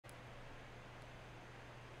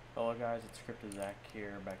Hello guys, it's Crypto Zach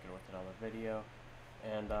here, back in with another video.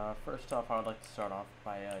 And first off, I would like to start off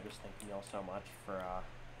by just thanking y'all so much for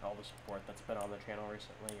all the support that's been on the channel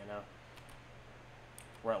recently. You know,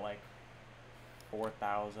 we're at like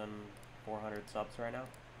 4,400 subs right now,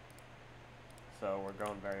 so we're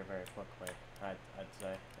growing very, very quickly. I'd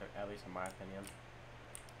say, at least in my opinion.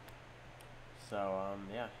 So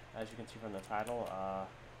yeah, as you can see from the title,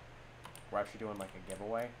 we're actually doing like a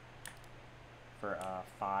giveaway for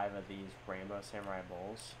 5 of these Rainbow Samurai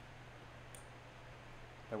Bowls.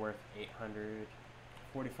 They're worth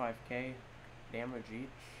 845k damage each,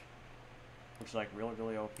 which is like really,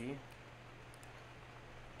 really OP.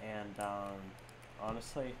 And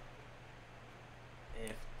honestly,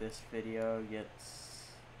 if this video gets,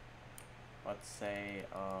 let's say,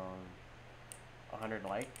 100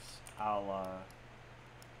 likes, I'll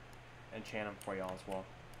enchant them for y'all as well.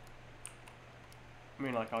 I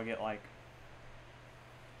mean, like, I'll get like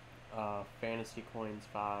fantasy coins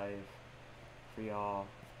 5 for y'all.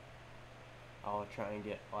 I'll try and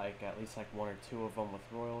get like at least like 1 or 2 of them with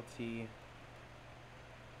royalty,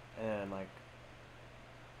 and then like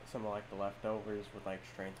some of like the leftovers with like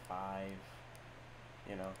strength 5.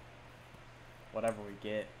 You know, whatever we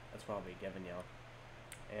get, that's what I'll be giving y'all.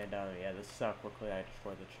 And yeah, this is how quickly I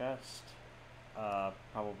destroyed the chest.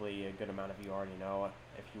 Probably a good amount of you already know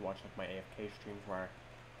if you watch like my AFK streams where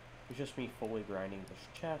it's just me fully grinding this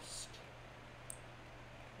chest.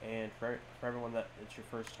 And for everyone that it's your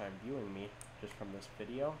first time viewing me just from this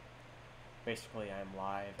video, basically I'm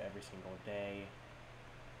live every single day.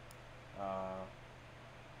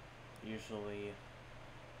 Usually,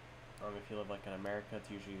 if you live like in America, it's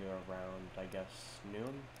usually around, I guess,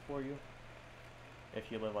 noon for you. If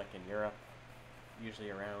you live like in Europe, usually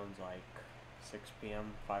around like 6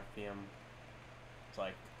 p.m., 5 p.m. It's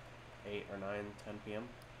like 8 or 9, 10 p.m.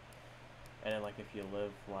 And then like if you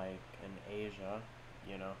live like in Asia,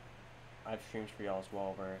 you know, I have streams for y'all as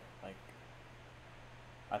well where like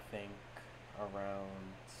I think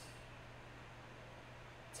around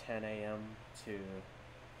 10 a.m. to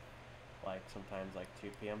like sometimes like 2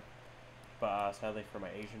 p.m. But sadly for my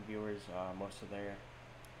Asian viewers, most of the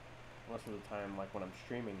time, like when I'm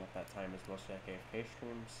streaming at that time, is mostly like AFK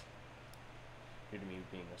streams due to me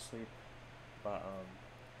being asleep. But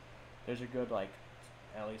there's a good like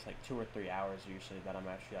at least like 2 or 3 hours usually that I'm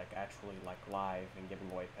actually like live and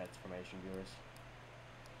giving away pets for my Asian viewers.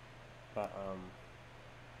 But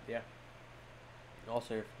yeah.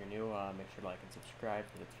 Also, if you're new, make sure to like and subscribe,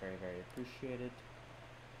 because it's very, very appreciated.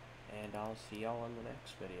 And I'll see y'all in the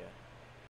next video.